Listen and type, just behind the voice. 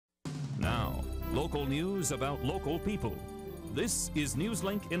Local news about local people. This is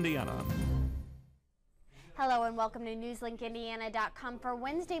Newslink Indiana. Hello and welcome to NewslinkIndiana.com for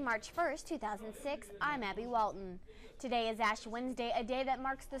Wednesday, March 1st, 2006. I'm Abby Walton. Today is Ash Wednesday, a day that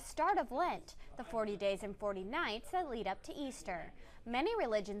marks the start of Lent, the 40 days and 40 nights that lead up to Easter. Many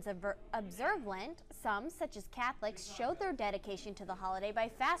religions observe Lent. Some, such as Catholics, showed their dedication to the holiday by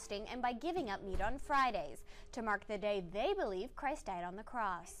fasting and by giving up meat on Fridays to mark the day they believe Christ died on the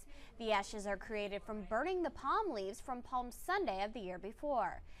cross. The ashes are created from burning the palm leaves from Palm Sunday of the year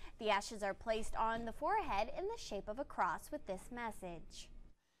before. The ashes are placed on the forehead in the shape of a cross with this message.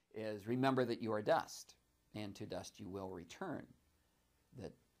 Is remember that you are dust, and to dust you will return.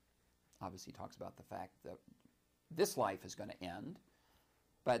 That obviously talks about the fact that this life is going to end,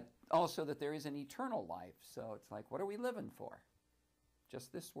 but also that there is an eternal life. So it's like, what are we living for?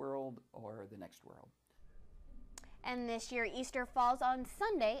 Just this world or the next world? And this year, Easter falls on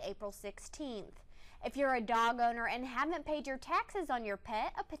Sunday, April 16th. If you're a dog owner and haven't paid your taxes on your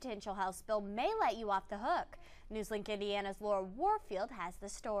pet, a potential House bill may let you off the hook. Newslink Indiana's Laura Warfield has the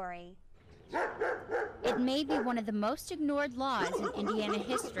story. It may be one of the most ignored laws in Indiana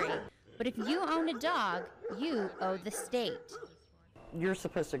history, but if you own a dog, you owe the state. You're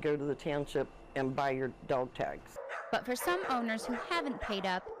supposed to go to the township and buy your dog tags. But for some owners who haven't paid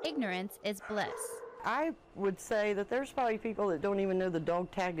up, ignorance is bliss. I would say that there's probably people that don't even know the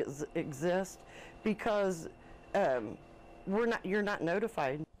dog tag exists because you're not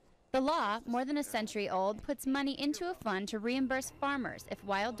notified. The law, more than a century old, puts money into a fund to reimburse farmers if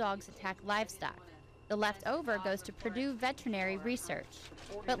wild dogs attack livestock. The leftover goes to Purdue veterinary research.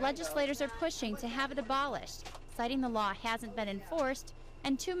 But legislators are pushing to have it abolished, citing the law hasn't been enforced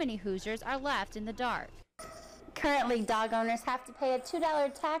and too many Hoosiers are left in the dark. Currently, dog owners have to pay a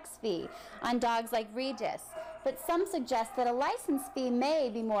 $2 tax fee on dogs like Regis, but some suggest that a license fee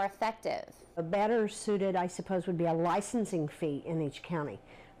may be more effective. A better suited, I suppose, would be a licensing fee in each county.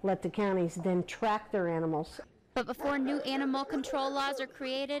 Let the counties then track their animals. But before new animal control laws are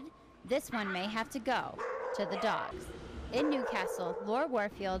created, this one may have to go to the dogs. In Newcastle, Laura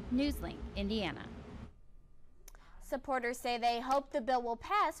Warfield, Newslink, Indiana. Supporters say they hope the bill will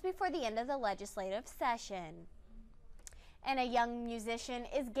pass before the end of the legislative session. And a young musician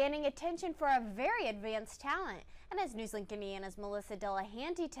is gaining attention for a very advanced talent. And as Newslink Indiana's Melissa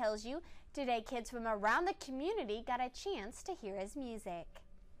Delahanty tells you, today kids from around the community got a chance to hear his music.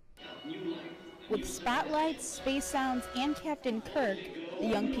 With spotlights, space sounds, and Captain Kirk, the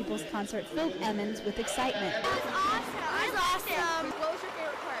Young People's Concert filled Emmons with excitement. It was awesome. It was awesome. What was your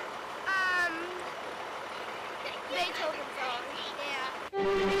favorite part? Beethoven song.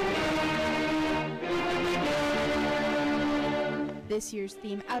 Yeah. This year's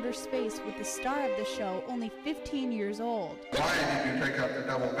theme, Outer Space, with the star of the show, only 15 years old. Why did you take up the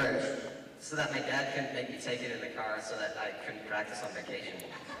double bass? So that my dad couldn't make me take it in the car so that I couldn't practice on vacation.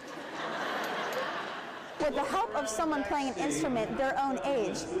 With the help of someone playing an instrument their own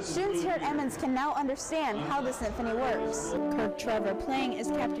age, students here at Emmons can now understand how the symphony works. Kirk Trevor, playing as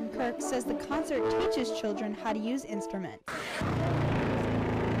Captain Kirk, says the concert teaches children how to use instruments.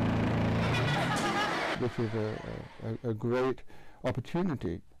 This is a great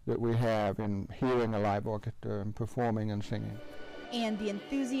opportunity that we have in hearing a live orchestra and performing and singing. And the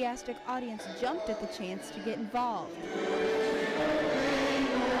enthusiastic audience jumped at the chance to get involved.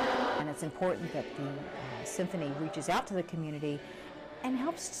 And it's important that the symphony reaches out to the community and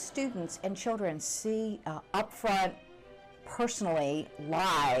helps students and children see upfront, personally,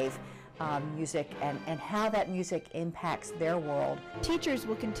 live music and how that music impacts their world. Teachers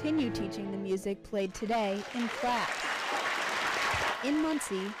will continue teaching the music played today in class. In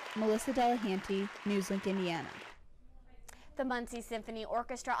Muncie, Melissa Delahanty, Newslink, Indiana. The Muncie Symphony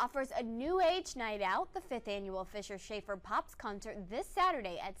Orchestra offers a New Age night out, the 5th annual Fisher Schaefer Pops concert this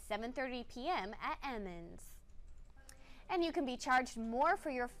Saturday at 7:30 p.m. at Emmons. And you can be charged more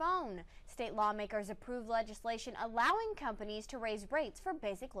for your phone. State lawmakers approved legislation allowing companies to raise rates for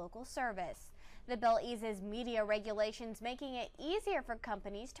basic local service. The bill eases media regulations, making it easier for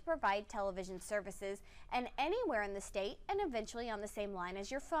companies to provide television services and anywhere in the state and eventually on the same line as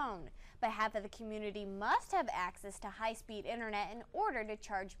your phone. But half of the community must have access to high-speed internet in order to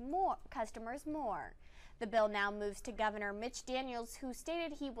charge customers more. The bill now moves to Governor Mitch Daniels, who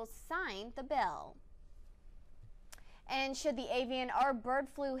stated he will sign the bill. And should the avian or bird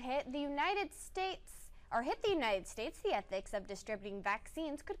flu hit the United States, the ethics of distributing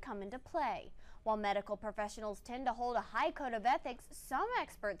vaccines could come into play. While medical professionals tend to hold a high code of ethics, some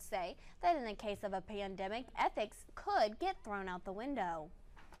experts say that in the case of a pandemic, ethics could get thrown out the window.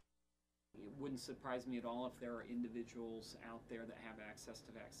 It wouldn't surprise me at all if there are individuals out there that have access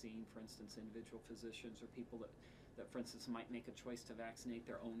to vaccine, for instance, individual physicians or people that for instance, might make a choice to vaccinate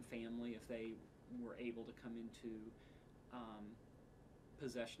their own family if they were able to come into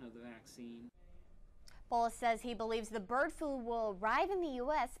possession of the vaccine. Bullis says he believes the bird flu will arrive in the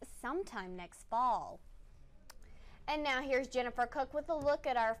U.S. sometime next fall. And now here's Jennifer Cook with a look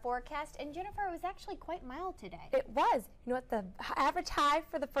at our forecast. And Jennifer, it was actually quite mild today. It was. You know what? The average high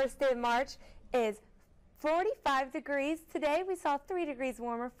for the first day of March is 45 degrees. Today we saw 3 degrees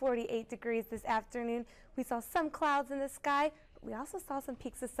warmer, 48 degrees this afternoon. We saw some clouds in the sky, but we also saw some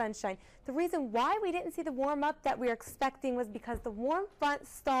peaks of sunshine. The reason why we didn't see the warm up that we were expecting was because the warm front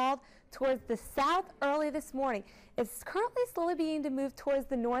stalled towards the south early this morning. It's currently slowly beginning to move towards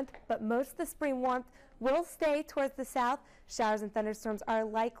the north, but most of the spring warmth will stay towards the south. Showers and thunderstorms are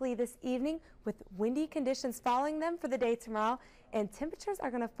likely this evening with windy conditions following them for the day tomorrow, and temperatures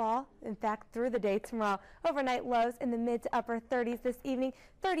are going to fall, in fact, through the day tomorrow. Overnight lows in the mid to upper 30s this evening,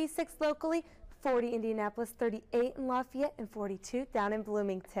 36 locally, 40 Indianapolis, 38 in Lafayette, and 42 down in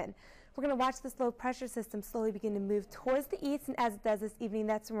Bloomington. We're going to watch this low pressure system slowly begin to move towards the east, and as it does this evening,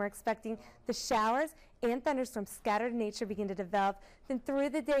 that's when we're expecting the showers and thunderstorms scattered in nature begin to develop. Then through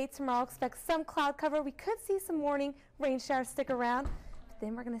the day tomorrow, expect some cloud cover. We could see some morning rain showers stick around, but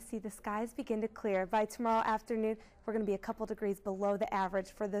then we're going to see the skies begin to clear. By tomorrow afternoon, we're going to be a couple degrees below the average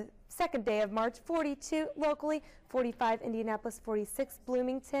for the second day of March. 42 locally, 45 Indianapolis, 46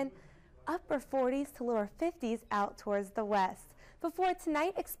 Bloomington, upper 40s to lower 50s out towards the west. Before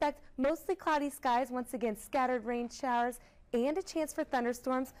tonight, expect mostly cloudy skies, once again scattered rain showers and a chance for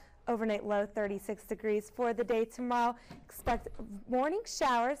thunderstorms. Overnight low 36 degrees for the day tomorrow. Expect morning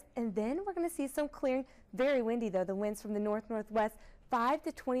showers, and then we're going to see some clearing. Very windy though, the winds from the north-northwest 5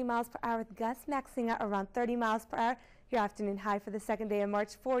 to 20 miles per hour with gusts maxing out around 30 miles per hour. Your afternoon high for the second day of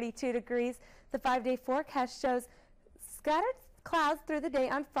March, 42 degrees. The 5-day forecast shows scattered clouds through the day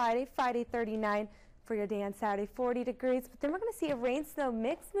on Friday, 39 for your day on Saturday, 40 degrees. But then we're going to see a rain-snow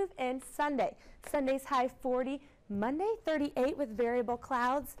mix move in Sunday. Sunday's high 40, Monday 38 with variable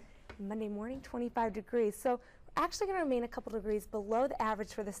clouds. Monday morning, 25 degrees. So we're actually going to remain a couple degrees below the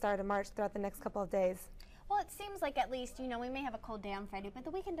average for the start of March throughout the next couple of days. Well, it seems like at least, you know, we may have a cold day on Friday, but the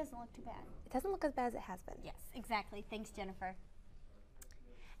weekend doesn't look too bad. It doesn't look as bad as it has been. Yes, exactly. Thanks, Jennifer.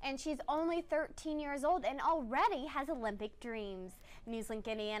 And she's only 13 years old and already has Olympic dreams. Newslink,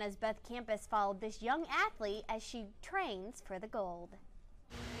 Indiana's Beth Campus followed this young athlete as she trains for the gold.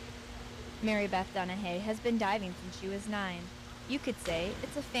 Mary Beth Dunnichay has been diving since she was 9. You could say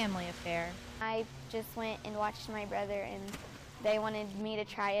it's a family affair. I just went and watched my brother, and they wanted me to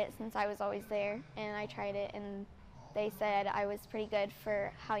try it since I was always there, and I tried it, and they said I was pretty good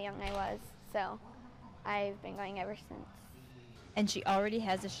for how young I was, so I've been going ever since. And she already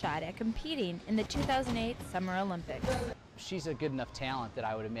has a shot at competing in the 2008 Summer Olympics. She's a good enough talent that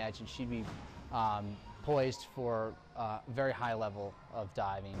I would imagine she'd be poised for a very high level of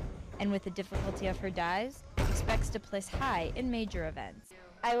diving. And with the difficulty of her dives, expects to place high in major events.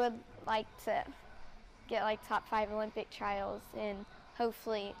 I would like to get like top 5 Olympic trials and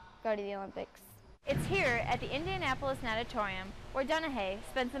hopefully go to the Olympics. It's here at the Indianapolis Natatorium where Dunnichay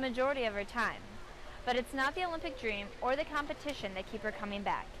spends the majority of her time. But it's not the Olympic dream or the competition that keep her coming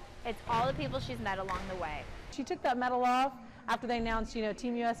back. It's all the people she's met along the way. She took that medal off after they announced, you know,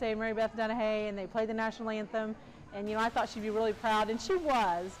 Team USA, Mary Beth Dunnichay, and they played the national anthem. And, you know, I thought she'd be really proud, and she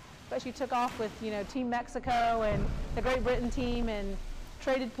was. But she took off with, you know, Team Mexico and the Great Britain team and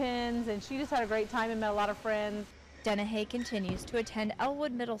traded pins, and she just had a great time and met a lot of friends. Dunnichay continues to attend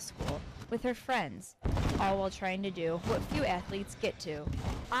Elwood Middle School with her friends, all while trying to do what few athletes get to.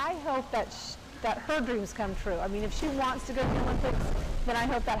 I hope that her dreams come true. I mean, if she wants to go to the Olympics, then I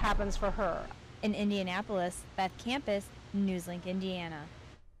hope that happens for her. In Indianapolis, Beth Campus, Newslink, Indiana.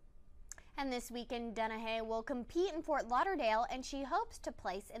 And this weekend, Dunnichay will compete in Fort Lauderdale, and she hopes to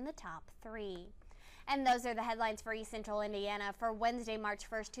place in the top 3. And those are the headlines for East Central Indiana for Wednesday, March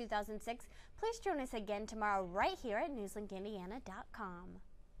 1st, 2006. Please join us again tomorrow right here at newslinkindiana.com.